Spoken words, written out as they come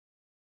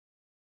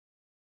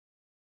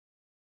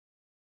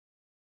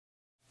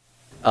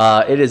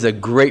It is a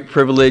great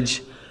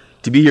privilege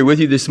to be here with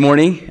you this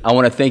morning. I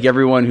want to thank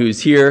everyone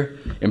who's here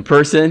in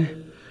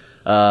person,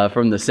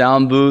 from the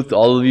sound booth,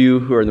 all of you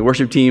who are in the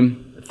worship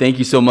team. Thank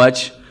you so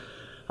much.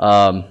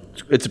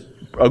 It's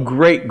a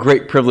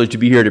great privilege to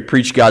be here to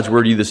preach God's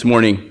word to you this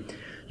morning.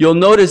 You'll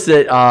notice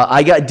that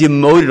I got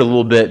demoted a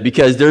little bit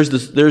because there's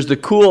the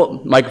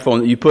cool microphone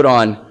that you put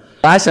on.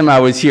 Last time I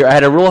was here, I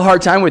had a real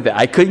hard time with it.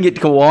 I couldn't get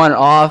to go on and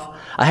off.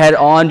 I had it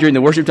on during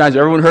the worship times.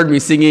 Everyone heard me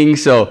singing,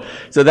 so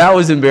that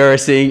was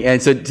embarrassing.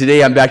 And so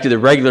today I'm back to the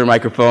regular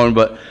microphone,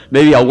 but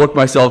maybe I'll work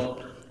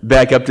myself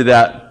back up to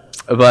that.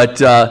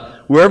 But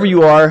wherever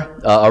you are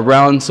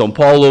around São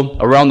Paulo,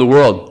 around the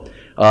world,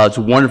 it's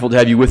wonderful to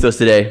have you with us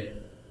today.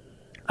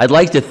 I'd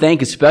like to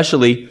thank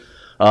especially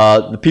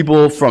the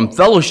people from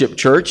Fellowship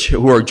Church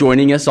who are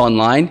joining us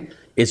online.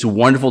 It's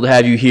wonderful to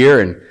have you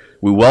here, and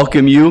we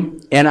welcome you.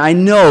 And I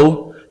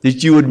know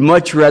that you would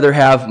much rather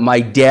have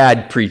my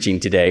dad preaching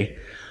today.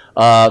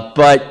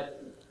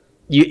 But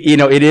you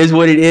know, it is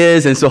what it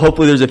is, and so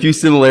hopefully there's a few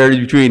similarities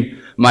between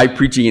my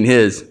preaching and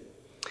his.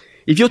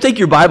 If you'll take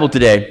your Bible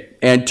today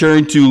and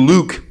turn to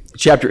Luke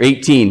chapter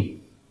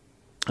 18,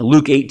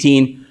 Luke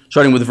 18,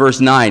 starting with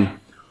verse 9,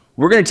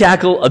 we're going to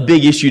tackle a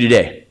big issue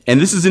today, and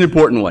this is an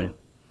important one.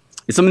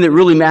 It's something that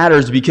really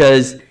matters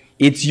because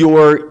it's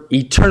your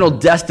eternal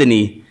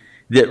destiny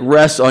that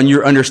rests on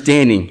your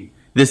understanding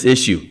this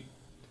issue.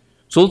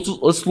 So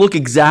let's look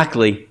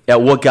exactly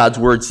at what God's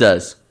word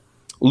says.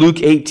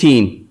 Luke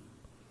 18,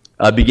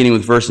 beginning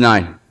with verse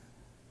 9.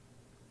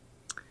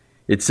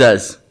 It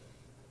says,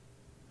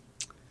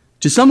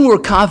 "To some who are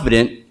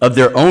confident of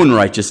their own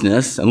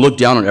righteousness and look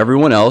down on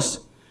everyone else,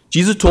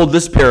 Jesus told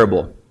this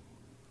parable.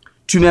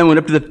 2 men went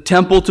up to the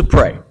temple to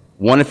pray,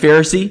 one a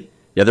Pharisee,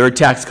 the other a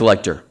tax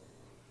collector.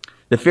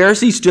 The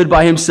Pharisee stood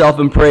by himself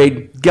and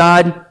prayed,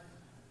 'God,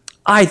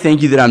 I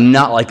thank you that I'm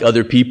not like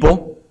other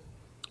people,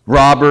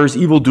 robbers,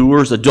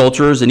 evildoers,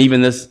 adulterers, and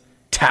even this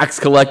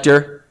tax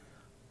collector.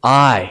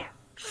 I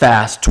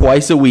fast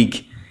twice a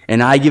week,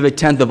 and I give a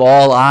tenth of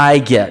all I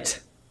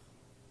get.'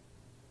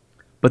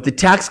 But the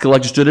tax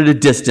collector stood at a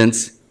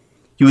distance.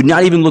 He would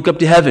not even look up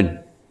to heaven,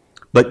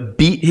 but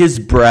beat his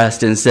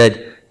breast and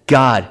said,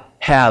 'God,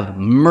 have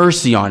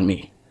mercy on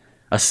me,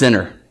 a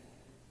sinner.'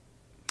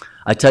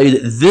 I tell you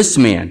that this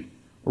man,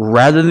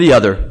 rather than the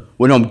other,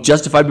 went home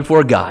justified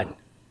before God.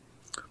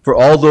 For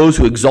all those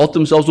who exalt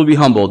themselves will be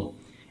humbled,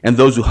 and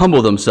those who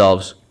humble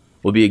themselves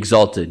will be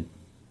exalted."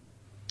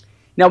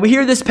 Now, we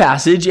hear this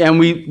passage, and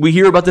we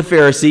hear about the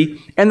Pharisee,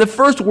 and the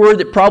first word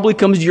that probably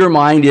comes to your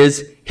mind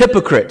is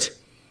hypocrite.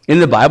 In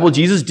the Bible,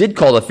 Jesus did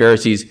call the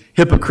Pharisees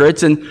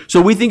hypocrites, and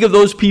so we think of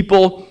those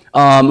people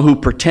who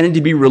pretended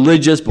to be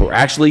religious but were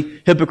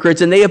actually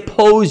hypocrites, and they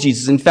opposed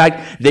Jesus. In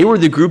fact, they were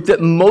the group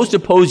that most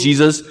opposed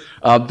Jesus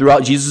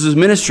throughout Jesus'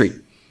 ministry.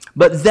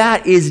 But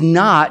that is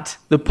not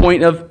the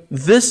point of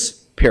this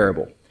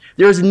parable.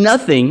 There is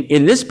nothing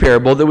in this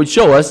parable that would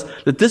show us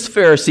that this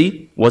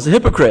Pharisee was a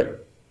hypocrite.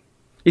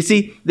 You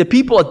see, the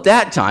people at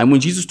that time, when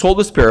Jesus told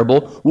this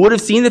parable, would have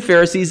seen the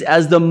Pharisees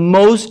as the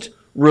most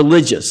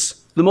religious,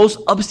 the most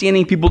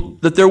upstanding people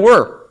that there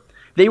were.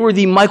 They were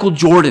the Michael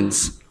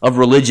Jordans of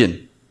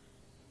religion.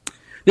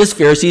 This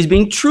Pharisee is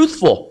being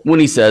truthful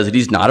when he says that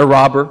he's not a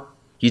robber,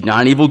 he's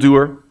not an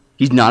evildoer,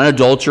 he's not an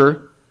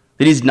adulterer,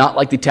 that he's not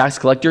like the tax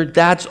collector.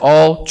 That's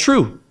all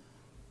true.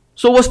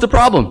 So what's the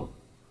problem?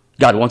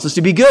 God wants us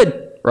to be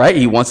good, right?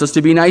 He wants us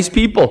to be nice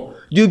people.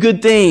 Do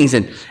good things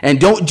and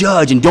don't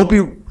judge and don't be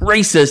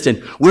racist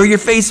and wear your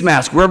face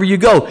mask wherever you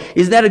go.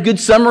 Is that a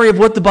good summary of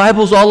what the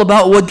Bible's all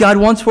about, what God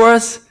wants for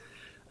us?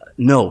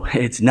 No,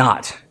 it's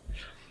not.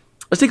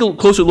 Let's take a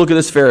closer look at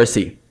this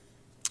Pharisee.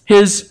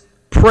 His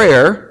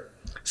prayer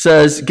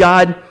says,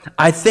 "God,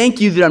 I thank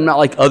you that I'm not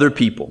like other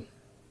people,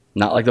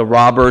 not like the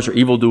robbers or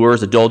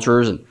evildoers,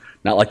 adulterers, and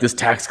not like this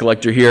tax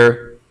collector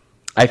here.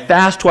 I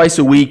fast twice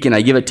a week and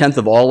I give a tenth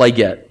of all I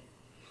get."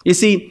 You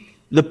see,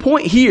 the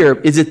point here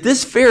is that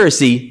this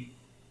Pharisee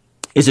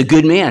is a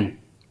good man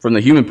from the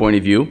human point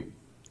of view.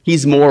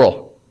 He's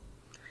moral.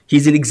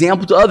 He's an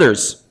example to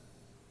others.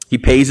 He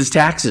pays his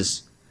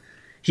taxes.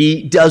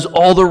 He does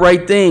all the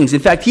right things. In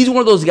fact, he's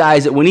one of those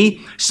guys that when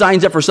he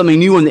signs up for something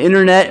new on the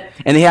internet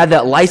and they have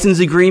that license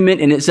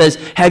agreement and it says,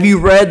 "Have you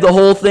read the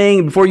whole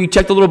thing?" Before you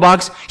check the little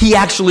box, he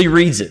actually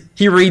reads it.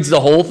 He reads the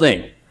whole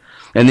thing.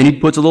 And then he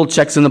puts a little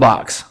checks in the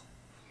box.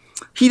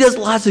 He does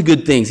lots of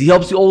good things. He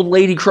helps the old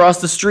lady cross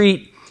the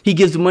street. He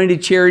gives money to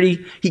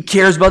charity. He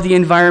cares about the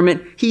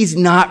environment. He's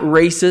not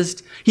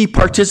racist. He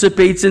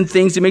participates in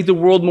things to make the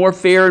world more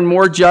fair and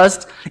more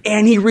just.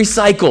 And he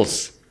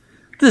recycles.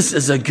 This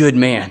is a good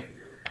man.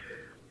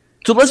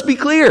 So let's be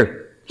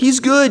clear. He's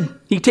good.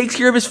 He takes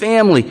care of his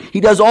family. He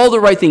does all the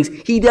right things.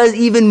 He does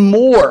even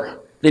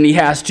more than he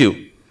has to.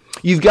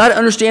 You've got to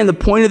understand the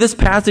point of this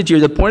passage here,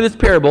 the point of this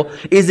parable,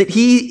 is that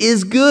he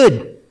is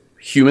good,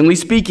 humanly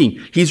speaking.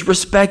 He's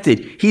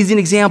respected. He's an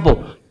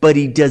example. But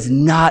he does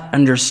not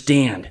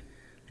understand that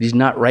he's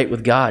not right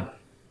with God.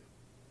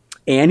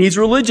 And he's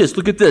religious.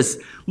 Look at this.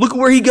 Look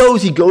where he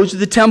goes. He goes to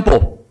the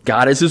temple.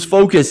 God is his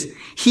focus.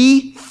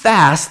 He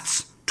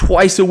fasts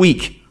twice a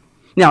week.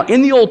 Now,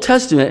 in the Old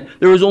Testament,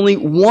 there was only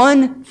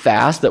one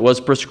fast that was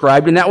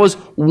prescribed, and that was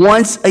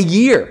once a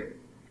year.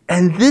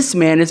 And this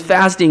man is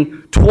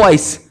fasting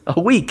twice a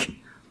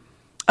week.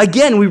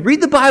 Again, we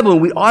read the Bible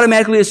and we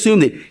automatically assume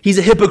that he's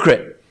a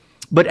hypocrite.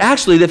 But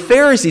actually, the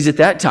Pharisees at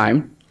that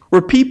time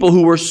were people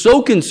who were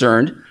so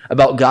concerned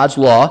about God's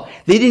law,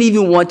 they didn't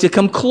even want to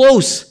come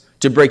close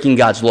to breaking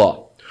God's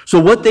law. So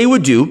what they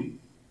would do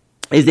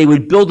is they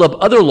would build up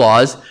other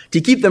laws to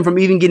keep them from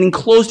even getting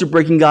close to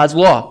breaking God's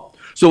law.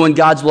 So when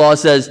God's law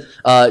says,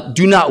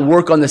 do not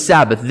work on the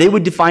Sabbath, they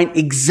would define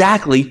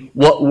exactly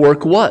what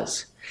work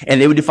was. And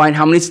they would define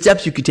how many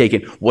steps you could take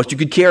and what you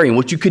could carry and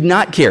what you could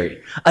not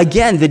carry.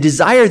 Again, the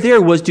desire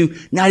there was to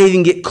not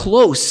even get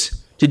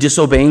close to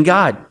disobeying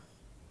God.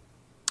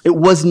 It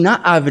was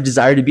not out of a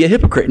desire to be a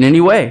hypocrite in any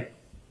way.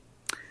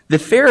 The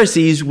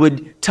Pharisees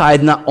would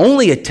tithe not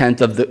only a tenth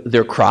of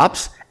their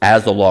crops,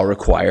 as the law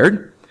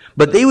required,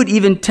 but they would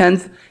even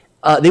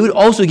they would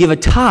also give a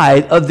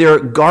tithe of their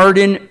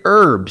garden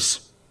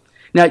herbs.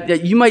 Now,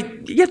 you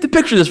have to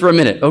picture this for a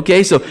minute,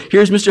 okay? So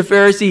here's Mr.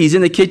 Pharisee. He's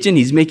in the kitchen.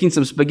 He's making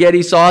some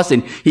spaghetti sauce,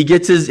 and he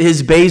gets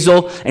his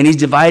basil, and he's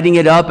dividing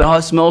it up, and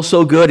it smells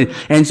so good.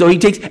 And so he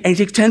takes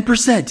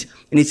 10%,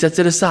 and he sets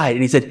it aside,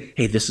 and he said,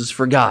 hey, this is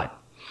for God.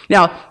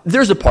 Now,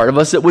 there's a part of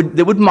us that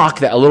would mock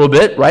that a little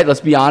bit, right?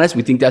 Let's be honest.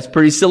 We think that's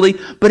pretty silly.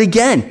 But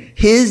again,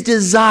 his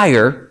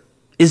desire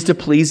is to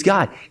please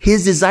God.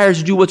 His desire is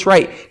to do what's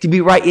right, to be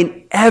right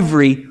in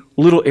every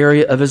little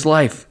area of his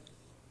life.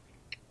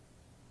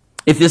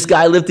 If this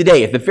guy lived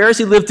today, if the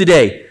Pharisee lived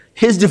today,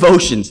 his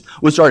devotions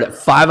would start at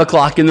 5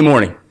 o'clock in the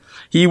morning.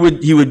 He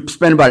would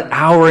spend about an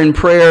hour in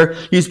prayer.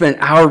 He'd spend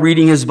an hour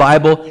reading his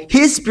Bible.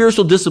 His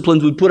spiritual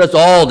disciplines would put us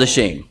all to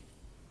shame.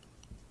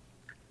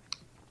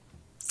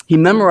 He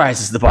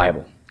memorizes the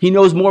Bible. He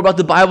knows more about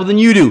the Bible than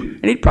you do,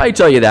 and he'd probably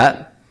tell you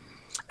that.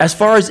 As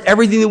far as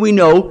everything that we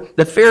know,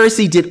 the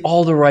Pharisee did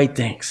all the right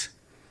things.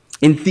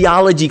 In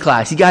theology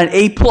class, he got an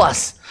A+.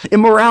 In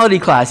morality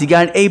class, he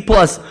got an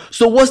A+.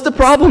 So what's the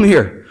problem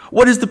here?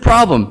 What is the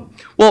problem?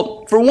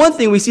 Well, for one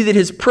thing, we see that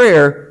his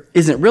prayer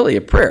isn't really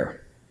a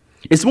prayer.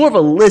 It's more of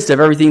a list of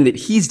everything that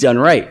he's done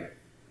right.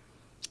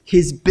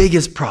 His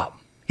biggest problem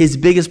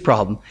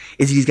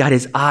is he's got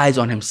his eyes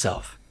on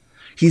himself.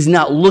 He's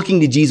not looking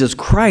to Jesus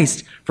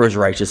Christ for his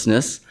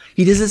righteousness.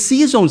 He doesn't see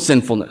his own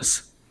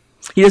sinfulness.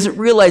 He doesn't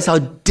realize how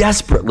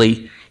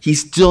desperately he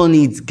still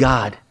needs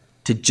God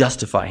to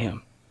justify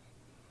him.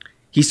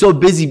 He's so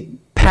busy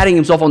patting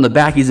himself on the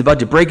back, he's about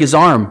to break his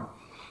arm.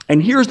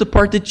 And here's the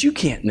part that you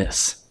can't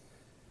miss.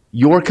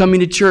 You're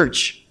coming to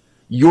church.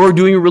 You're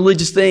doing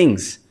religious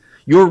things.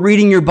 You're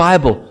reading your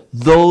Bible.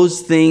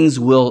 Those things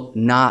will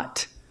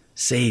not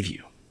save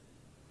you.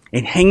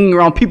 And hanging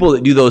around people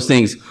that do those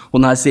things will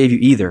not save you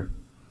either.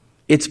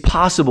 It's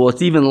possible,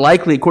 it's even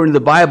likely, according to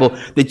the Bible,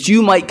 that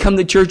you might come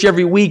to church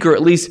every week or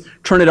at least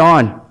turn it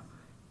on.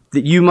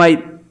 That you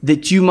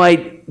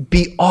might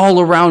be all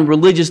around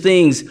religious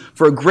things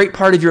for a great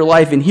part of your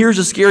life. And here's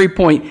a scary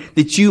point,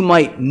 that you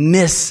might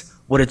miss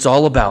what it's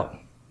all about.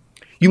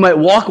 You might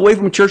walk away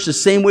from church the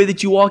same way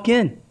that you walk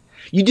in.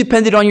 You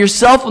depended on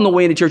yourself on the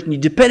way into church, and you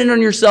depended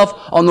on yourself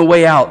on the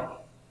way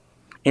out.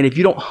 And if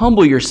you don't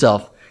humble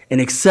yourself and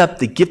accept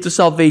the gift of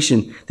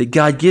salvation that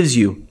God gives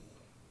you,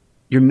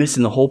 you're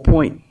missing the whole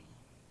point.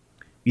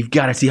 You've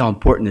got to see how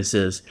important this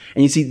is.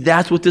 And you see,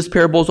 that's what this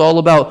parable is all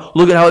about.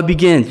 Look at how it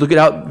begins. Look at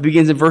how it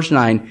begins in verse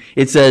 9.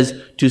 It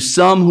says, to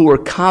some who are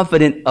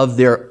confident of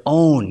their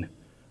own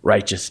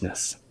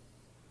righteousness.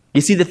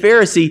 You see, the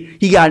Pharisee,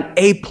 he got an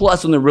A+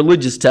 on the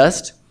religious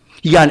test.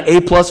 He got an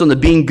A+ on the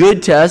being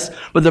good test.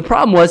 But the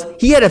problem was,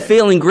 he had a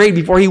failing grade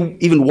before he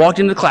even walked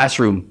into the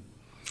classroom.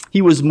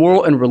 He was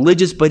moral and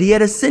religious, but he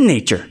had a sin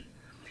nature.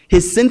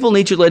 His sinful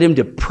nature led him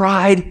to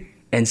pride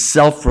and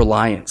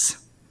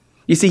self-reliance.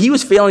 You see, he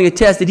was failing a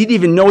test that he didn't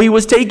even know he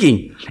was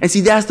taking. And see,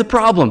 that's the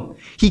problem.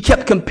 He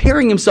kept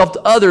comparing himself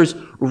to others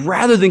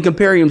rather than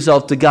comparing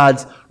himself to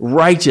God's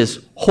righteous,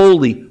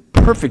 holy,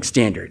 perfect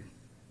standard.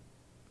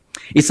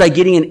 It's like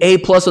getting an A+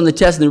 on the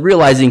test and then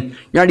realizing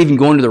you're not even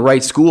going to the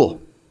right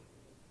school.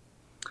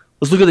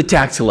 Let's look at the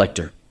tax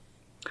collector.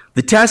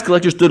 The tax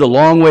collector stood a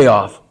long way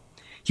off.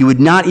 He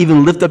would not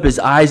even lift up his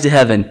eyes to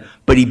heaven,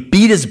 but he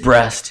beat his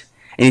breast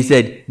and he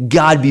said,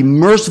 God, be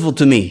merciful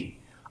to me,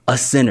 a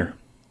sinner.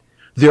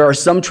 There are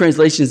some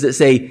translations that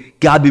say,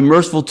 God, be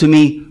merciful to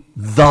me,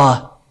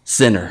 the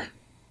sinner.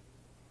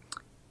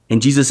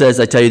 And Jesus says,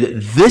 I tell you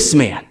that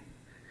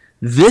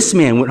this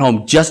man went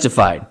home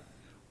justified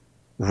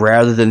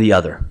rather than the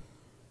other.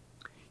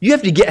 You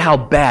have to get how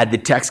bad the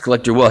tax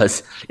collector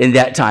was in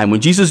that time. When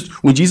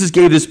Jesus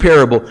gave this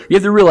parable, you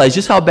have to realize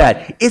just how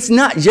bad. It's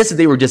not just that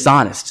they were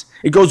dishonest.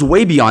 It goes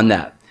way beyond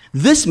that.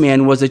 This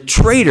man was a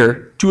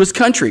traitor to his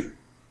country.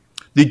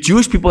 The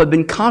Jewish people had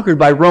been conquered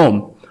by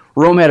Rome.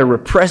 Rome had a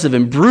repressive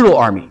and brutal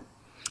army,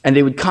 and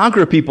they would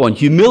conquer people and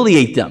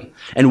humiliate them.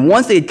 And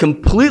once they had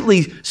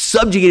completely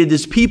subjugated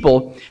this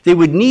people, they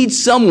would need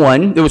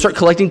someone, they would start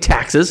collecting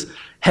taxes,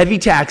 heavy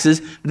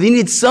taxes, but they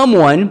needed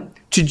someone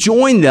to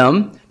join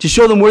them to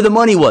show them where the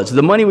money was.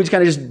 The money would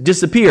kind of just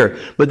disappear.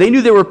 But they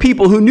knew there were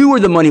people who knew where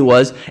the money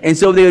was, and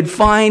so they would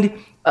find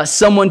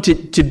someone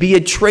to be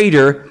a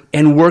traitor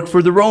and work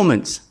for the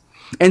Romans.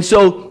 And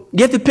so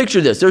you have to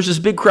picture this. There's this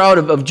big crowd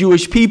of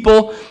Jewish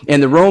people,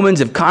 and the Romans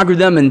have conquered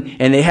them,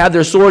 and they have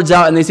their swords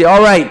out, and they say,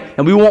 all right,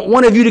 and we want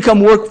one of you to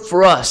come work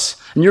for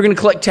us, and you're going to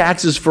collect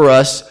taxes for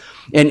us,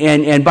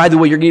 and by the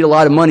way, you're going to get a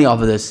lot of money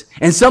off of this.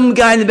 And some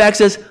guy in the back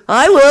says,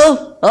 I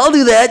will. I'll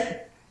do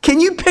that. Can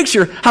you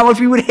picture how much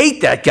we would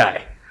hate that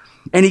guy?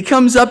 And he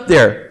comes up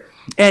there,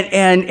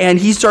 and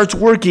he starts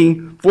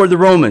working for the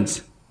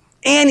Romans.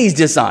 And he's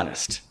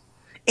dishonest.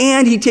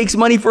 And he takes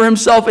money for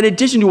himself in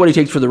addition to what he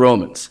takes for the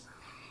Romans.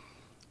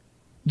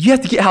 You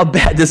have to get how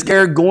bad this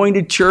guy is going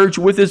to church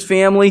with his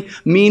family.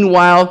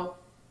 Meanwhile,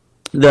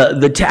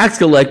 the tax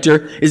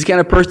collector is the kind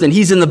of person,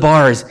 he's in the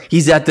bars,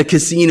 he's at the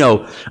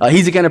casino.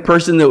 He's the kind of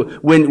person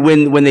that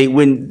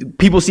when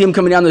people see him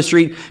coming down the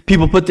street,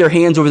 people put their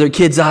hands over their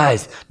kids'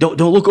 eyes. Don't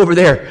look over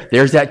there.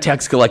 There's that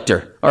tax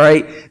collector. All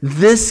right?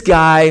 This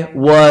guy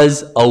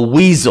was a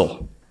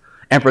weasel.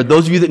 And for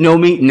those of you that know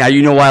me, now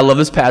you know why I love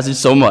this passage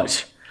so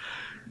much.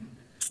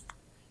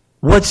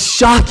 What's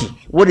shocking,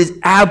 what is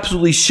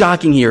absolutely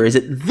shocking here is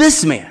that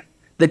this man,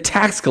 the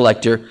tax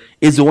collector,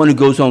 is the one who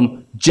goes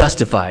home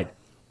justified,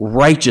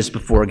 righteous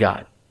before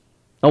God.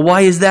 Now,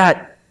 why is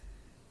that?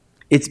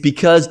 It's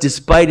because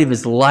despite of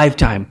his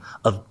lifetime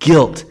of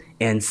guilt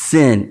and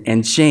sin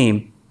and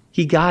shame,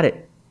 he got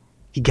it.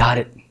 He got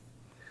it.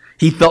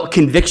 He felt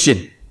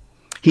conviction.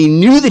 He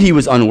knew that he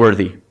was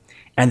unworthy,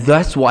 and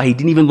that's why he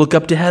didn't even look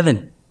up to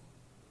heaven.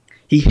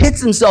 He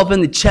hits himself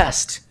in the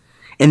chest,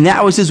 and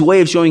that was his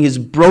way of showing his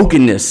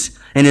brokenness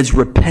and his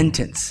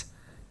repentance.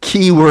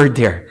 Key word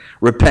there,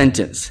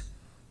 repentance.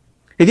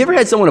 Have you ever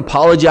had someone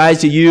apologize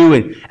to you,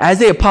 and as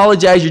they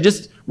apologize, you're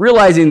just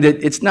realizing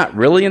that it's not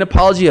really an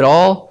apology at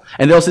all?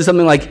 And they'll say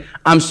something like,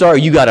 I'm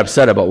sorry you got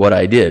upset about what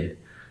I did.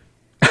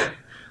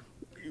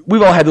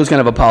 We've all had those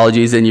kind of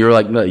apologies, and you're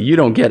like, no, you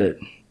don't get it.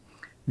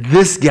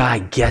 This guy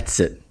gets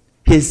it.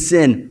 His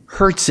sin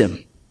hurts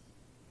him.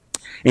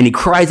 And he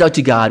cries out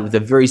to God with a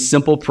very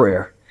simple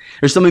prayer.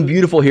 There's something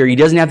beautiful here. He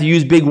doesn't have to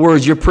use big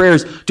words. Your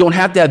prayers don't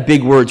have to have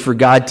big words for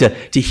God to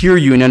hear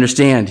you and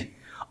understand.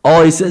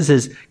 All he says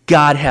is,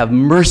 God, have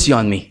mercy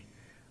on me,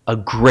 a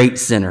great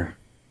sinner.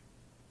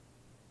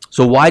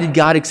 So why did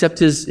God accept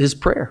his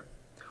prayer?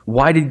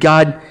 Why did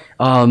God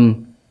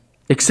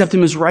accept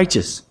him as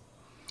righteous?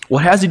 Well,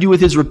 it has to do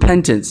with his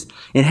repentance.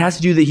 It has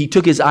to do that he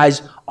took his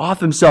eyes off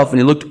himself and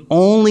he looked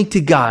only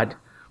to God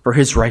for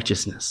his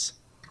righteousness.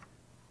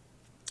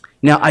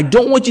 Now, I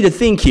don't want you to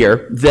think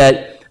here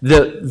that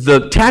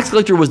the tax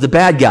collector was the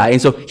bad guy,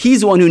 and so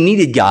he's the one who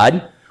needed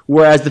God,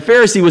 whereas the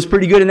Pharisee was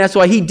pretty good, and that's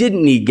why he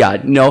didn't need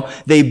God. No,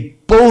 they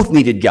both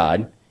needed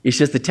God. It's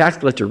just the tax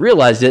collector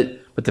realized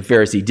it, but the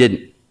Pharisee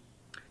didn't.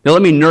 Now,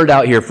 let me nerd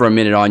out here for a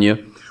minute on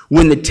you.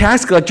 When the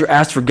tax collector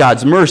asked for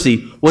God's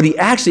mercy, what he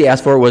actually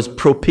asked for was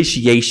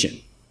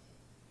propitiation.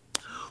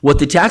 What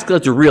the tax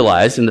collector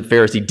realized, and the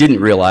Pharisee didn't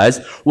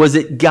realize, was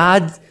that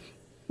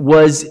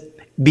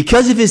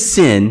because of his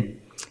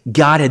sin,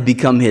 God had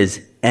become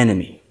his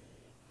enemy.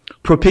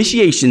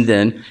 Propitiation,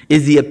 then,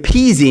 is the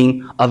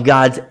appeasing of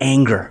God's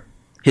anger,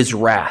 his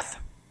wrath.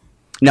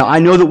 Now, I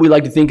know that we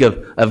like to think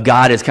of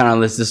God as kind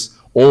of this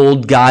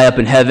old guy up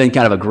in heaven,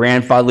 kind of a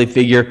grandfatherly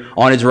figure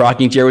on his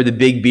rocking chair with a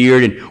big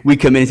beard, and we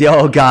come in and say,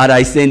 oh, God,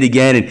 I sinned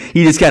again, and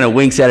he just kind of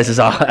winks at us and says,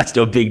 oh, that's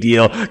no big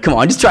deal. Come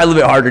on, just try a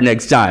little bit harder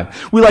next time.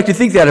 We like to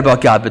think that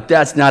about God, but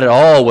that's not at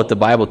all what the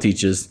Bible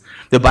teaches.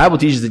 The Bible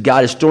teaches that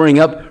God is storing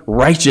up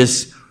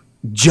righteous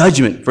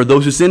judgment for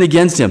those who sin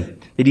against him,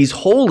 that he's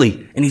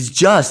holy and he's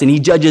just and he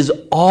judges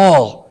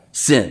all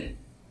sin.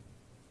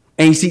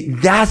 And you see,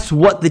 that's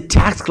what the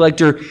tax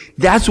collector,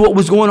 that's what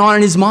was going on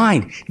in his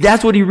mind.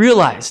 That's what he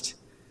realized.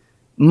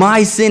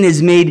 My sin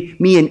has made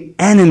me an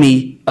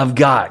enemy of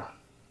God.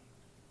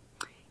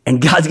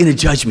 And God's going to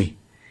judge me.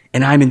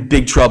 And I'm in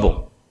big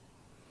trouble.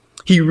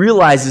 He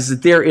realizes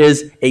that there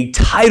is a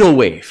tidal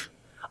wave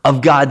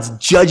of God's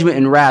judgment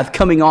and wrath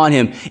coming on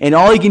him. And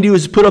all he can do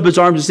is put up his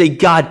arms and say,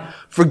 God,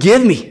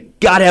 forgive me.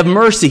 God, have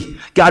mercy.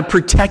 God,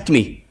 protect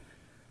me.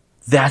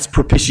 That's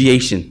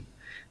propitiation.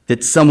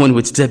 That someone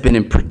would step in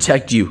and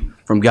protect you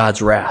from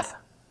God's wrath.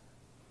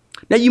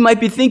 Now you might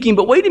be thinking,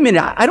 but wait a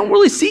minute, I don't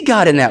really see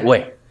God in that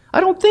way. I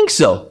don't think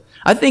so.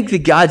 I think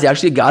that God's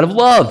actually a God of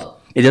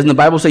love. Doesn't the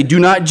Bible say, do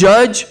not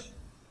judge?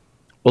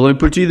 Well, let me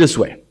put it to you this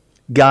way.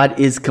 God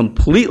is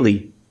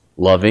completely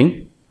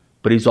loving,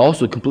 but he's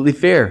also completely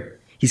fair.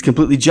 He's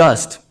completely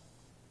just.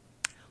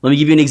 Let me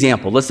give you an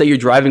example. Let's say you're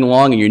driving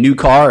along in your new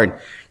car, and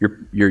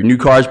your new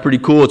car is pretty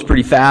cool, it's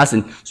pretty fast,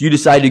 and so you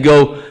decide to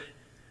go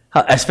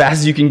as fast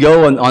as you can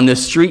go on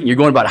this street, and you're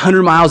going about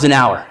 100 miles an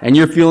hour, and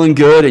you're feeling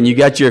good, and you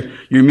got your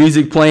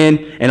music playing,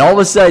 and all of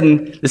a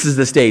sudden, this is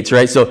the States,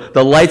 right? So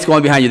the light's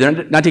going behind you.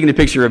 They're not taking a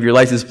picture of your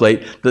license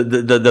plate.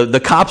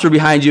 The cops are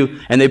behind you,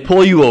 and they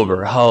pull you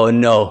over. Oh,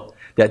 no.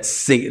 that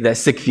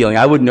sick feeling.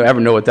 I wouldn't ever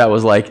know what that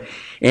was like.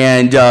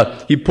 And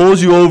he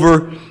pulls you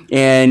over,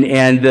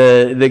 and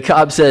the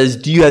cop says,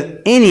 do you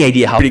have any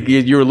idea how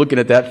you were looking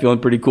at that, feeling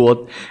pretty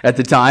cool at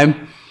the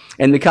time?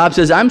 And the cop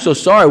says, I'm so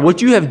sorry.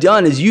 What you have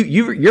done is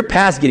you're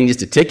past getting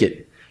just a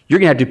ticket. You're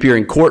going to have to appear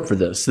in court for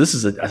this. This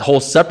is a whole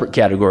separate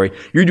category.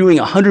 You're doing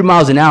 100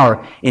 miles an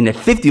hour in a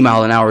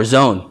 50-mile-an-hour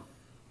zone.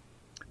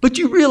 But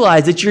you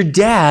realize that your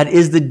dad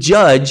is the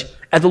judge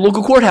at the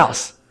local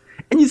courthouse.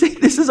 And you say,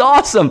 this is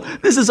awesome.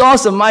 This is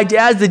awesome. My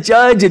dad's the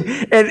judge, and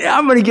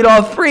I'm going to get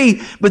off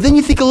free. But then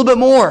you think a little bit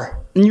more,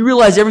 and you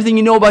realize everything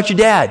you know about your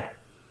dad.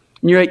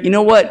 And you're like, you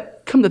know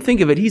what? Come to think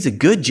of it, he's a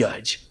good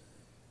judge.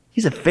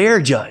 He's a fair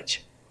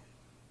judge.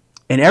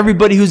 And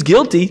everybody who's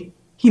guilty,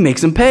 he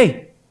makes them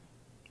pay.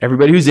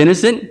 Everybody who's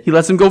innocent, he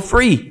lets them go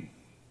free.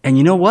 And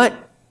you know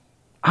what?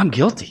 I'm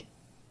guilty.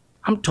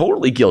 I'm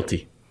totally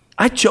guilty.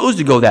 I chose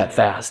to go that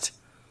fast.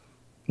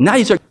 Now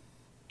you start.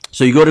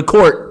 So you go to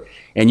court,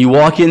 and you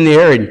walk in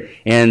there,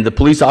 and the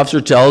police officer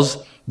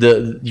tells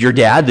your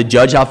dad, the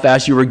judge, how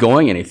fast you were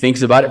going, and he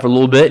thinks about it for a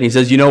little bit, and he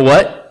says, you know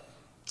what?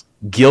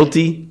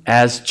 Guilty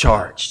as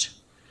charged.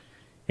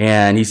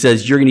 And he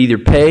says, you're going to either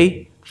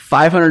pay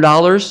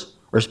 $500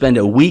 or spend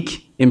a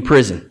week in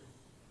prison.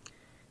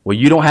 Well,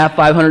 you don't have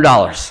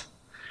 $500.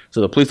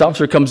 So the police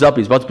officer comes up,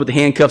 he's about to put the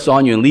handcuffs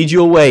on you and lead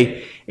you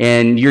away,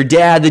 and your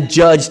dad, the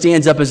judge,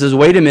 stands up and says,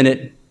 wait a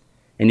minute,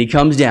 and he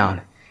comes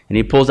down, and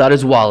he pulls out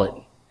his wallet,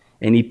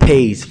 and he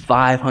pays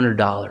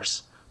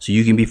 $500 so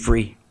you can be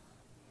free.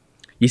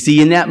 You see,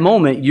 in that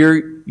moment,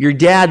 your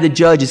dad, the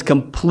judge, is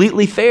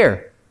completely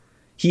fair.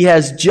 He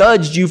has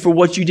judged you for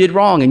what you did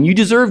wrong, and you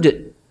deserved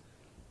it,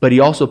 but he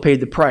also paid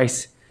the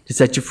price to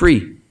set you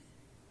free.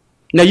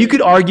 Now, you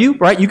could argue,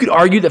 right? You could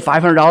argue that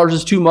 $500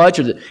 is too much,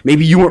 or that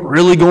maybe you weren't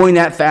really going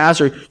that fast,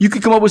 or you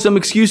could come up with some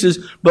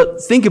excuses,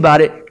 but think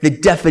about it. The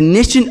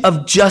definition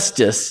of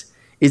justice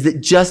is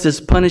that justice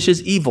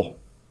punishes evil.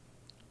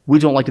 We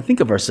don't like to think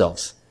of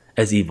ourselves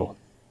as evil.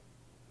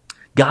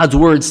 God's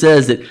word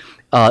says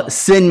that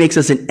sin makes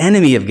us an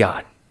enemy of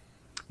God,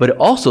 but it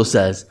also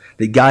says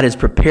that God has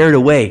prepared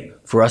a way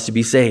for us to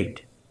be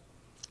saved.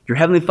 Your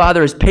Heavenly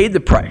Father has paid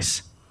the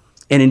price,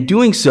 and in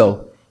doing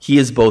so, He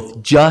is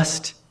both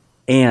just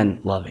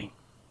and loving.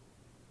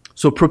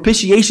 So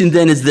propitiation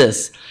then is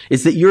this,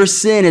 is that your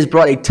sin has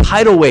brought a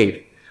tidal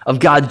wave of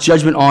God's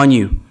judgment on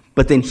you,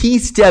 but then He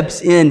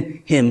steps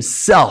in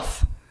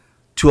Himself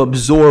to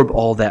absorb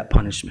all that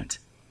punishment.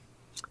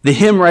 The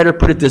hymn writer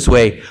put it this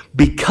way,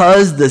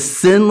 because the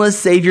sinless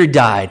Savior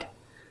died,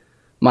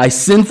 my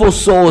sinful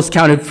soul is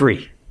counted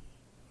free.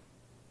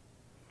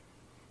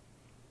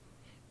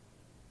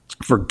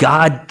 For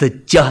God the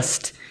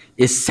just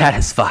is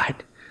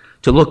satisfied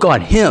to look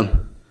on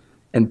Him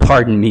and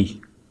pardon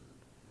me.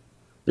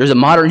 There's a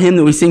modern hymn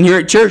that we sing here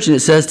at church, and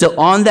it says, till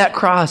on that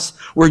cross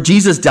where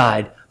Jesus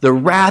died, the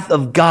wrath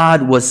of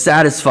God was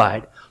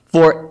satisfied.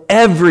 For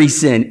every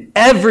sin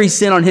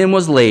on Him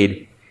was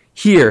laid.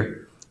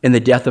 Here in the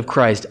death of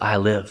Christ I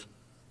live.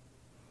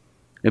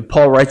 And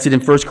Paul writes it in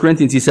 1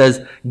 Corinthians. He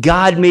says,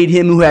 God made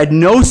Him who had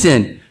no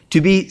sin to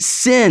be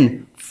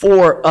sin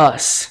for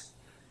us,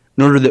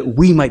 in order that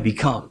we might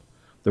become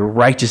the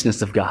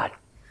righteousness of God.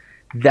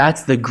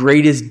 That's the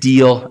greatest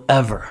deal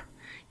ever.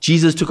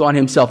 Jesus took on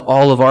Himself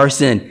all of our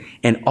sin,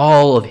 and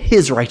all of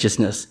His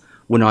righteousness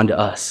went on to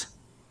us.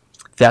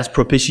 That's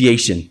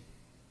propitiation.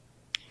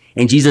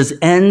 And Jesus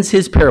ends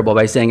His parable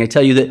by saying, I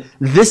tell you that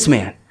this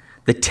man,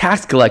 the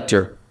tax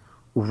collector,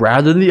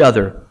 rather than the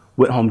other,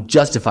 went home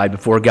justified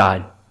before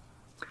God.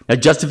 Now,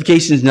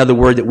 justification is another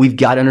word that we've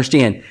got to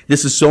understand.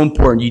 This is so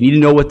important. You need to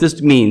know what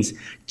this means.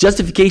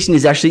 Justification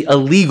is actually a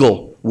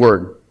legal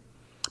word,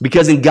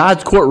 because in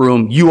God's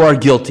courtroom, you are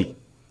guilty,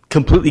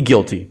 completely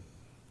guilty.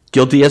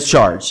 Guilty as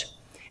charged.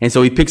 And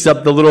so He picks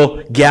up the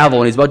little gavel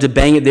and He's about to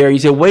bang it there. And you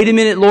say, wait a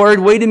minute,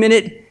 Lord, wait a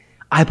minute.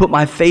 I put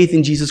my faith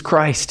in Jesus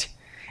Christ.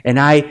 And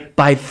I,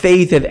 by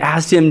faith, have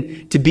asked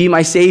Him to be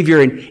my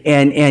Savior.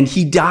 And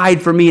He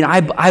died for me.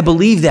 And I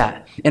believe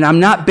that. And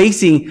I'm not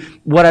basing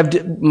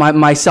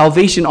my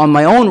salvation on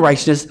my own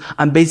righteousness.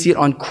 I'm basing it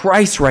on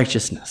Christ's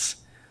righteousness.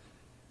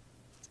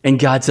 And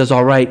God says,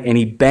 all right. And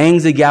He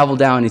bangs the gavel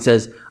down. And He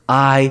says,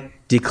 I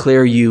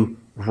declare you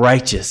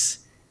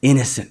righteous,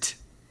 innocent.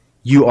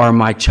 You are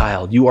my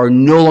child. You are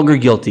no longer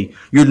guilty.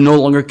 You're no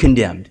longer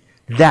condemned.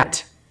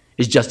 That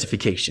is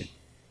justification.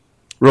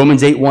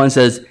 Romans 8:1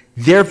 says,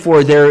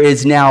 therefore there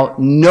is now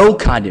no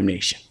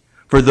condemnation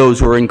for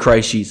those who are in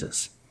Christ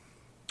Jesus.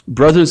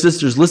 Brothers and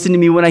sisters, listen to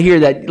me when I hear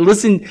that.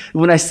 Listen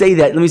when I say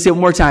that. Let me say it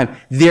one more time.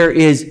 There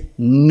is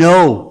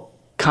no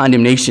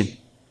condemnation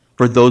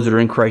for those that are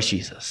in Christ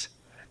Jesus.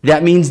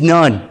 That means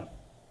none.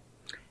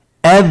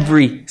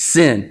 Every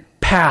sin,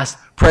 past,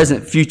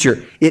 present,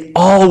 future, it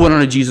all went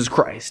on to Jesus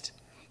Christ,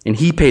 and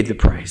He paid the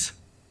price.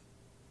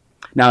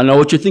 Now, I know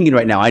what you're thinking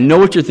right now. I know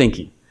what you're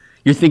thinking.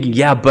 You're thinking,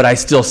 yeah, but I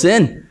still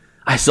sin.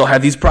 I still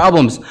have these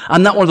problems.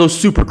 I'm not one of those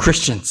super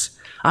Christians.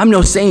 I'm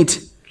no saint.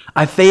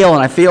 I fail,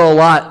 and I fail a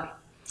lot.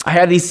 I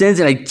have these sins,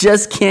 and I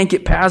just can't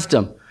get past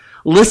them.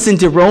 Listen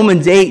to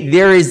Romans 8.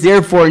 There is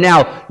therefore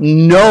now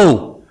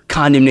no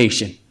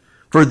condemnation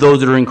for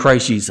those that are in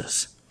Christ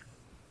Jesus.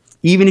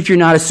 Even if you're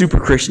not a super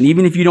Christian,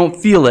 even if you don't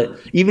feel it,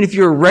 even if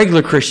you're a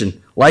regular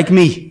Christian like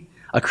me,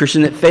 a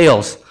Christian that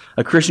fails,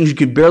 a Christian who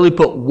could barely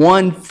put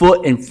one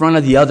foot in front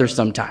of the other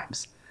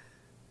sometimes.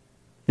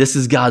 This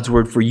is God's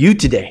word for you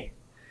today.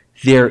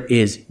 There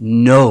is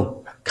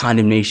no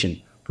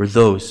condemnation for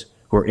those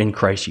who are in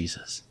Christ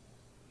Jesus.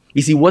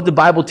 You see, what the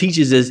Bible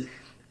teaches is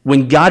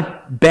when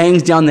God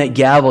bangs down that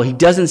gavel, he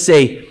doesn't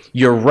say,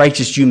 "You're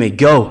righteous, you may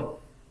go."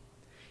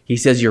 He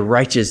says, "You're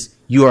righteous,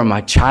 you are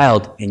my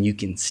child, and you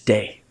can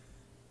stay."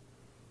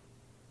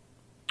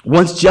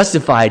 Once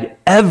justified,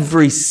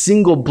 every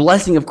single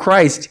blessing of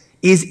Christ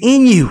is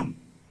in you.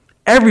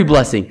 Every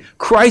blessing.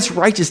 Christ's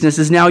righteousness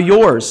is now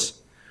yours.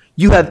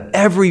 You have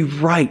every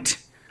right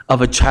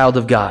of a child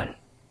of God.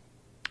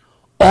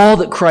 All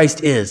that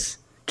Christ is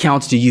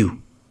counts to you.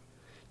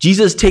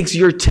 Jesus takes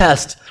your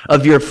test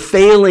of your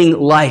failing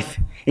life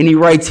and he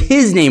writes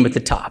his name at the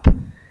top,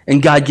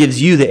 and God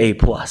gives you the A+.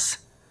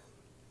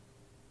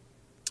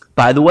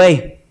 By the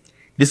way,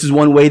 this is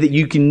one way that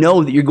you can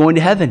know that you're going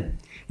to heaven.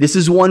 This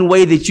is one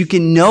way that you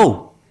can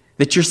know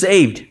that you're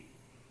saved,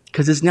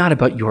 because it's not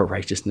about your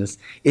righteousness.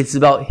 It's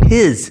about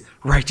his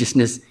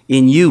righteousness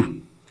in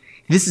you.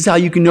 This is how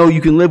you can know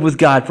you can live with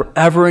God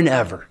forever and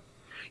ever.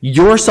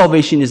 Your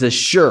salvation is as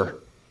sure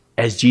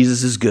as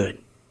Jesus is good.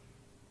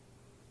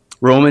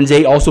 Romans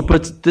 8 also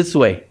puts it this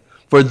way: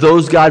 for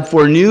those God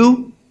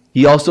foreknew,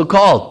 he also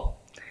called.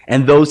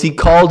 And those he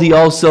called, he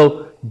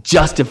also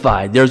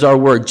justified. There's our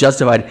word,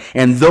 justified.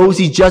 And those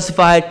he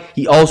justified,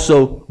 he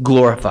also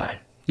glorified.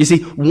 You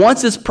see,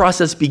 once this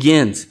process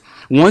begins,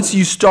 once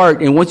you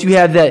start and once you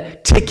have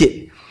that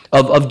ticket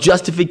of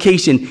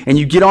justification and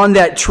you get on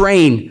that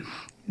train,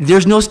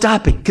 there's no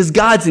stopping, because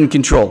God's in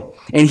control.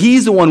 And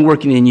he's the one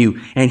working in you.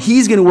 And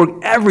he's going to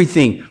work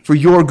everything for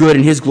your good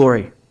and his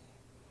glory.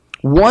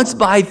 Once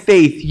by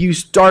faith you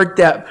start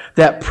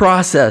that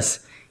process,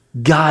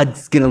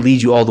 God's going to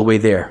lead you all the way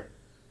there.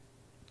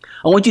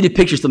 I want you to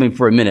picture something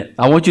for a minute.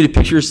 I want you to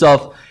picture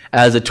yourself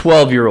as a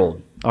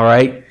 12-year-old, all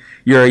right?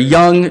 You're a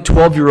young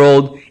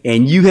 12-year-old,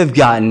 and you have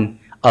gotten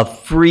a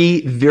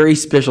free, very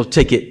special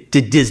ticket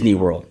to Disney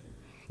World.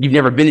 You've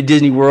never been to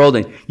Disney World,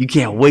 and you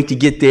can't wait to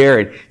get there,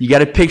 and you got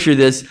to picture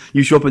this.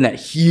 You show up in that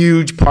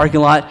huge parking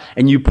lot,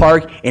 and you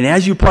park, and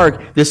as you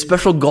park, this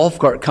special golf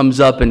cart comes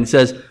up and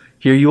says,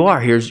 "Here you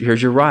are, here's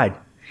your ride."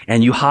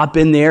 And you hop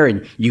in there,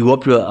 and you go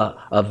up to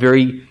a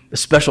very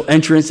special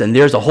entrance, and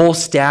there's a whole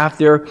staff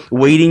there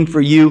waiting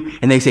for you,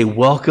 and they say,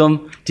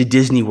 "Welcome to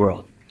Disney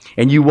World."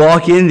 And you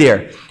walk in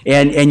there,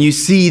 and you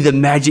see the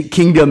Magic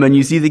Kingdom, and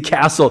you see the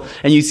castle,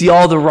 and you see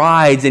all the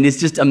rides, and it's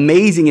just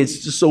amazing. It's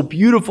just so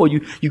beautiful.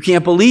 You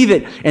can't believe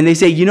it. And they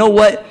say, "You know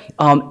what?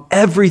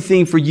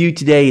 Everything for you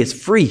today is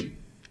free.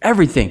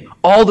 Everything.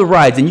 All the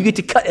rides." And you get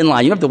to cut in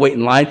line. You don't have to wait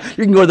in line.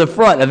 You can go to the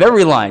front of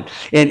every line.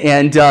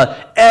 And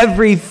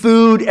every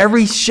food,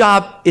 every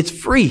shop, it's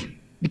free.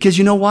 Because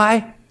you know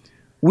why?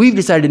 We've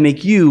decided to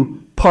make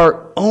you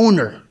part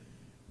owner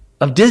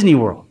of Disney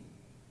World.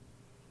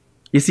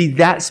 You see,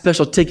 that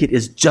special ticket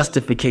is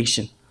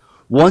justification.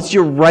 Once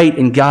you're right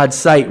in God's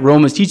sight,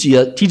 Romans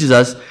teaches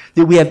us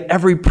that we have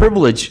every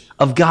privilege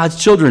of God's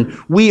children.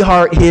 We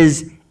are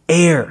his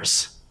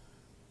heirs.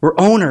 We're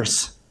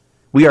owners.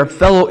 We are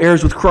fellow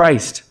heirs with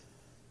Christ.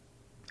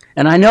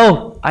 And I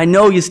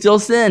know you still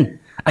sin.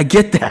 I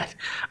get that.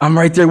 I'm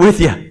right there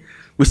with you.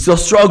 We still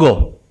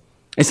struggle.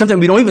 And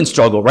sometimes we don't even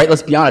struggle, right?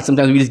 Let's be honest.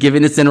 Sometimes we just give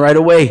in to sin right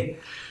away.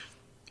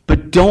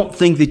 But don't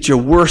think that your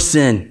worst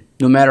sin,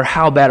 no matter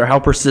how bad or how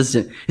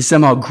persistent, is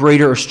somehow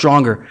greater or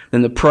stronger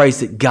than the price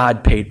that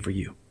God paid for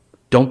you.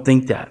 Don't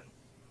think that.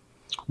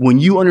 When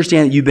you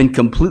understand that you've been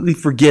completely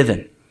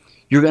forgiven,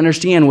 you're going to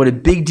understand what a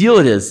big deal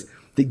it is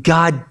that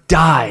God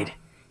died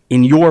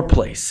in your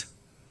place.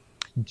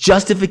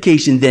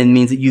 Justification then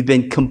means that you've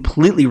been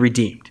completely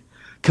redeemed,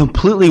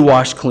 completely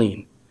washed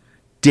clean,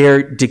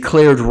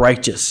 declared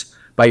righteous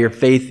by your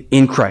faith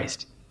in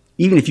Christ,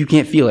 even if you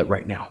can't feel it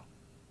right now.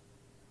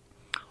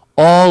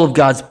 All of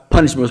God's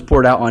punishment was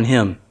poured out on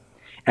him.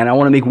 And I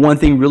want to make one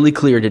thing really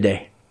clear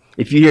today.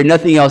 If you hear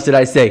nothing else that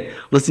I say,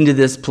 listen to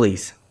this,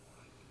 please.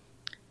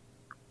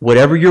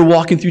 Whatever you're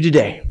walking through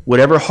today,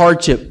 whatever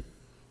hardship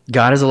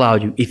God has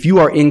allowed you, if you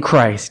are in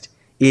Christ,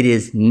 it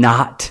is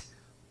not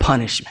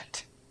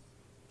punishment.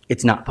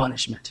 It's not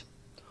punishment.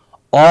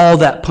 All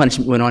that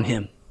punishment went on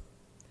him.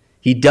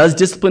 He does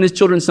discipline his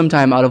children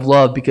sometime out of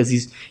love because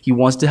he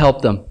wants to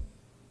help them,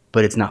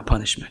 but it's not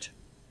punishment.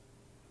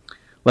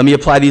 Let me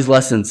apply these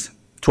lessons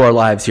to our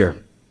lives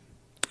here.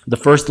 The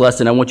first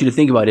lesson I want you to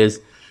think about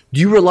is, do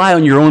you rely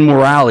on your own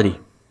morality?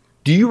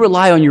 Do you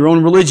rely on your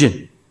own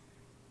religion?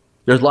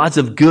 There's lots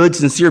of good,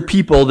 sincere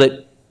people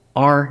that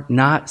are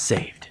not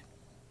saved.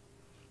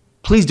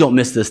 Please don't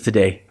miss this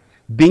today.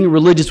 Being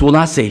religious will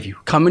not save you.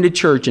 Coming to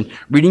church and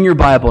reading your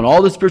Bible and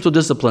all the spiritual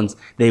disciplines,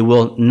 they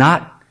will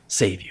not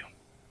save you.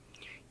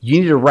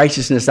 You need a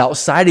righteousness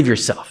outside of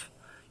yourself.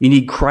 You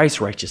need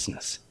Christ's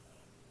righteousness.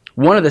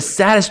 One of the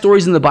saddest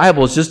stories in the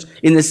Bible is just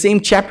in the same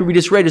chapter we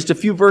just read, just a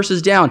few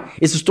verses down.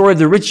 It's the story of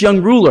the rich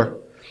young ruler.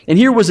 And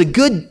here was a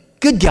good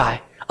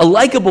guy, a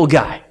likable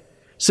guy,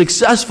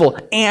 successful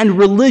and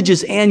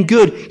religious and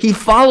good. He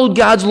followed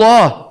God's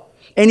law.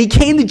 And he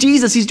came to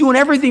Jesus. He's doing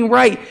everything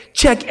right.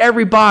 Check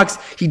every box.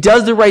 He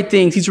does the right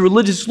things. He's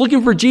religious,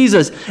 looking for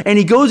Jesus. And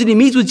he goes and he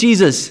meets with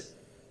Jesus.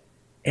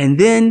 And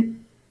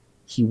then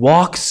he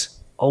walks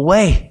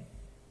away.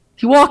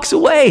 He walks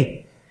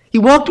away. He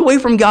walked away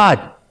from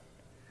God.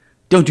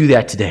 Don't do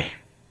that today.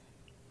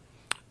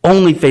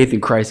 Only faith in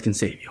Christ can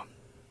save you.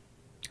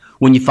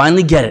 When you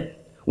finally get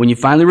it, when you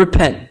finally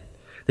repent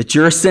that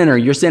you're a sinner,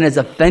 your sin has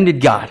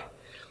offended God,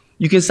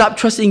 you can stop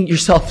trusting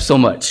yourself so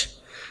much.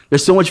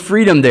 There's so much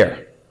freedom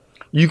there.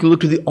 You can look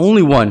to the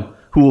only one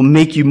who will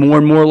make you more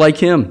and more like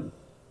him.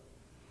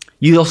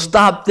 You'll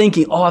stop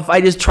thinking, oh, if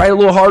I just tried a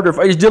little harder, if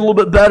I just did a little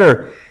bit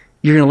better,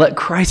 you're going to let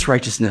Christ's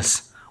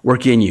righteousness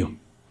work in you.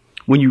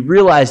 When you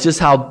realize just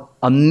how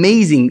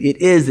amazing it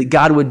is that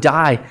God would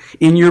die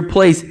in your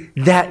place,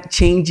 that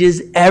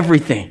changes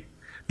everything.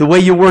 The way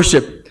you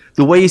worship,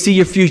 the way you see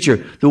your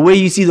future, the way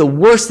you see the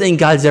worst thing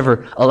God's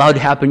ever allowed to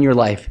happen in your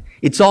life.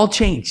 It's all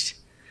changed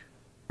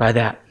by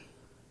that.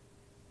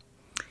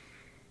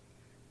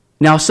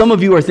 Now, some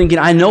of you are thinking,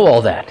 I know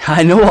all that.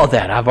 I know all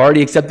that. I've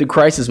already accepted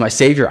Christ as my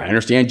Savior. I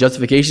understand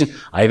justification.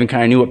 I even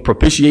kind of knew what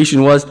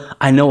propitiation was.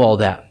 I know all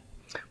that.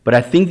 But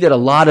I think that a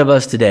lot of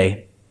us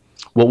today,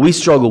 what we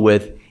struggle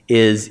with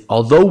is,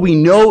 although we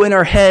know in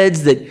our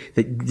heads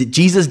that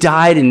Jesus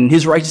died and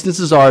his righteousness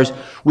is ours,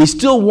 we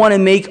still want to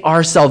make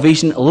our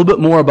salvation a little bit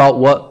more about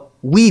what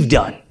we've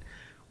done.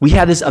 We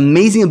have this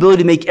amazing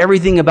ability to make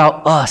everything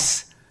about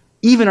us,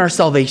 even our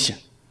salvation.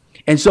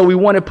 And so we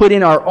want to put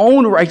in our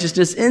own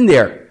righteousness in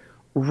there,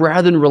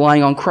 rather than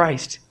relying on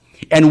Christ.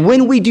 And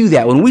when we do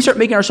that, when we start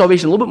making our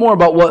salvation a little bit more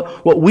about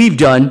what we've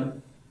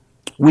done,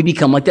 we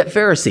become like that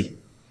Pharisee.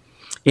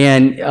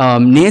 And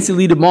Nancy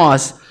Lee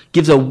DeMoss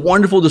gives a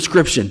wonderful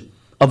description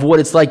of what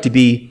it's like to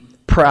be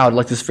proud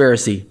like this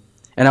Pharisee.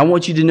 And I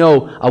want you to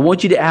know, I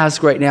want you to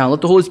ask right now,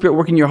 let the Holy Spirit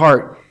work in your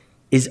heart,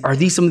 are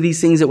these some of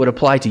these things that would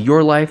apply to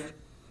your life?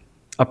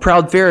 A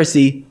proud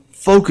Pharisee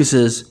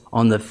focuses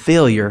on the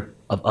failure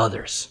of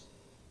others.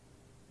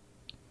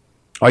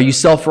 Are you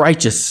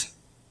self-righteous?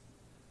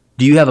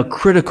 Do you have a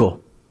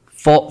critical,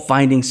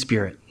 fault-finding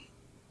spirit?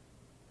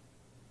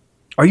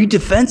 Are you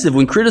defensive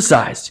when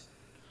criticized?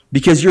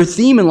 Because your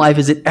theme in life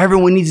is that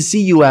everyone needs to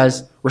see you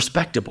as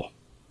respectable.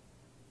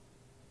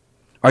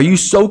 Are you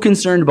so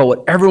concerned about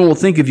what everyone will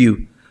think of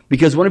you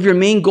because one of your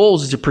main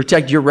goals is to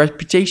protect your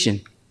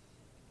reputation?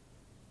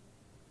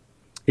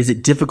 Is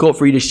it difficult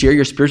for you to share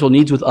your spiritual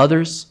needs with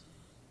others?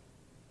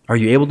 Are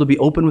you able to be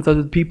open with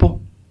other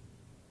people?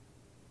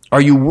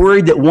 Are you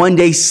worried that one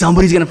day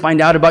somebody's going to find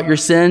out about your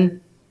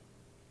sin?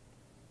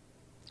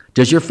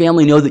 Does your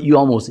family know that you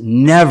almost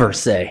never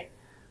say,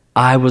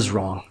 I was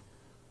wrong,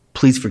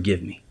 please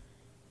forgive me?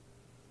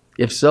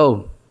 If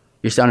so,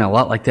 you're sounding a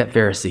lot like that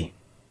Pharisee.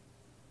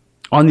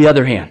 On the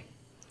other hand,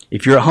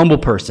 if you're a humble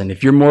person,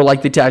 if you're more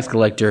like the tax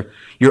collector,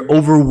 you're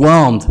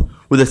overwhelmed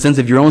with a sense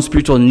of your own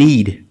spiritual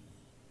need.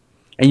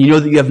 And you know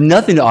that you have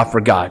nothing to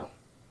offer God,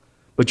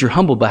 but you're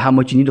humbled by how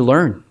much you need to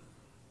learn.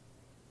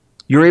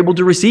 You're able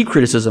to receive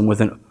criticism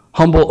with an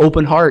humble,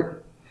 open heart.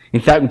 In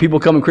fact, when people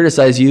come and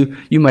criticize you,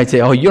 you might say,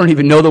 oh, you don't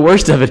even know the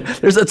worst of it.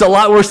 It's a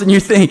lot worse than you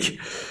think.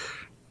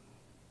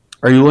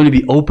 Are you willing to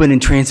be open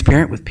and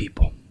transparent with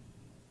people?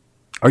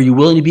 Are you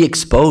willing to be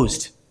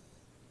exposed?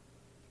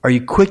 Are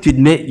you quick to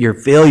admit your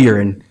failure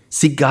and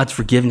seek God's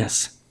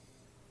forgiveness?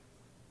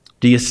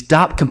 Do you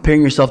stop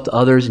comparing yourself to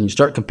others and you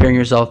start comparing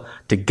yourself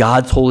to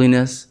God's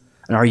holiness?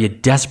 And are you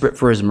desperate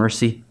for his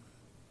mercy?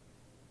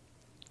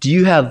 Do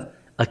you have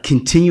a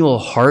continual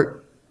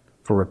heart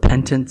for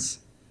repentance?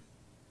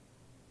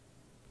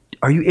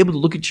 Are you able to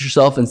look at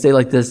yourself and say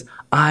like this,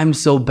 I'm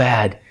so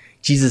bad,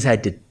 Jesus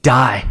had to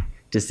die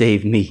to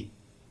save me?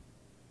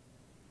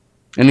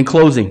 And in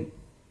closing,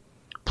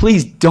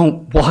 please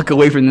don't walk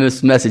away from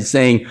this message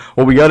saying,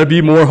 well, we got to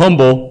be more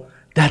humble.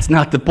 That's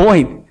not the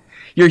point.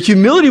 Your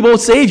humility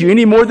won't save you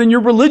any more than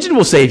your religion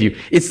will save you.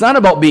 It's not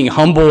about being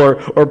humble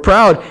or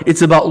proud.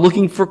 It's about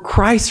looking for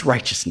Christ's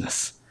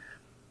righteousness.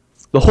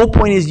 The whole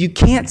point is you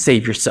can't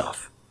save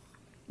yourself.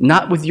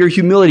 Not with your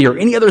humility or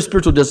any other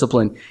spiritual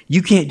discipline.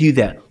 You can't do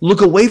that.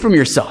 Look away from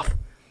yourself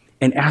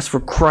and ask for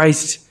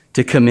Christ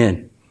to come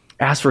in.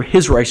 Ask for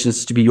his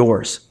righteousness to be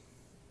yours.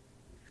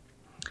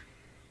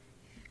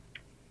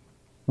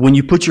 When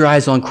you put your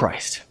eyes on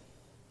Christ,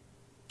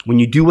 when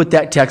you do what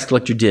that tax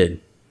collector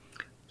did,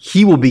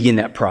 he will begin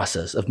that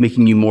process of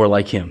making you more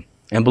like him.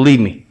 And believe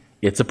me,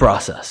 it's a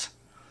process.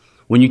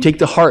 When you take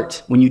to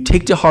heart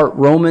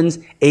Romans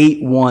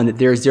 8:1, that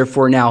there is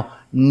therefore now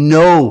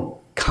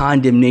no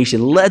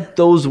condemnation. Let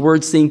those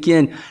words sink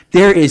in.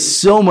 There is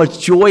so much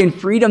joy and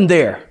freedom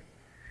there.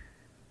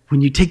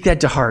 When you take that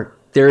to heart,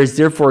 there is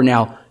therefore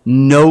now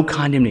no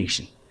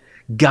condemnation.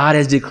 God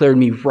has declared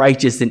me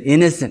righteous and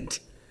innocent,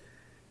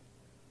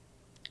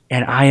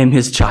 and I am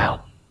his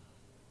child.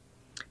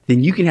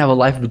 Then you can have a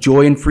life of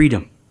joy and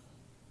freedom.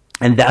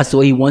 And that's the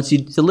way he wants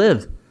you to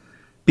live.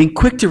 Being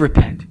quick to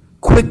repent,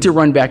 quick to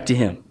run back to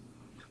him.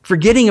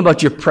 forgetting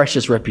about your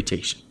precious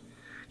reputation.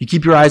 You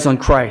keep your eyes on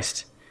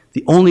Christ,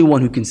 the only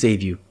one who can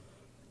save you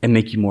and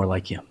make you more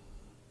like him.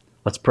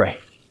 Let's pray.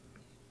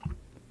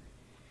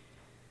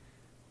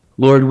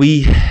 Lord,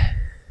 we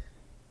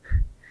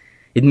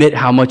admit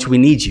how much we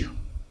need you.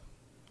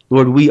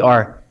 Lord, we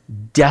are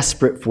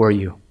desperate for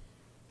you,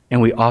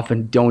 and we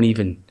often don't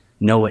even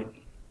know it.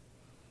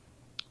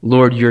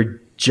 Lord,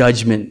 your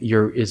judgment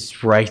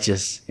is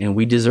righteous, and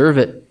we deserve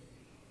it.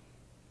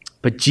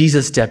 But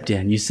Jesus stepped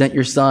in. You sent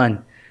your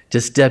Son to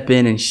step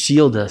in and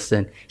shield us,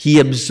 and he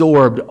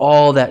absorbed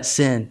all that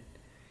sin.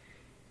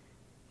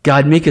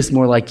 God, make us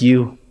more like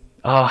you.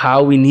 Oh,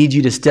 how we need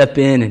you to step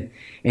in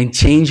and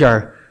change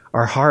our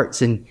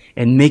hearts and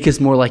make us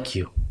more like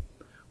you.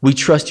 We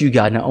trust you,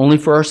 God, not only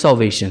for our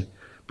salvation,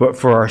 but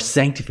for our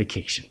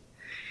sanctification.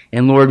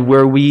 And Lord,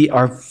 where we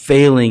are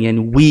failing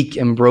and weak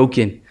and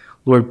broken,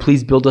 Lord,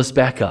 please build us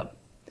back up.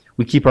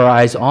 We keep our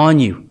eyes on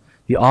you,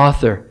 the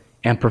author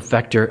and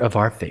perfecter of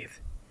our faith.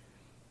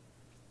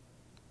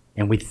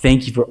 And we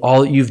thank you for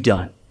all that you've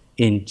done.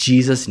 In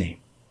Jesus' name,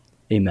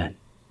 amen.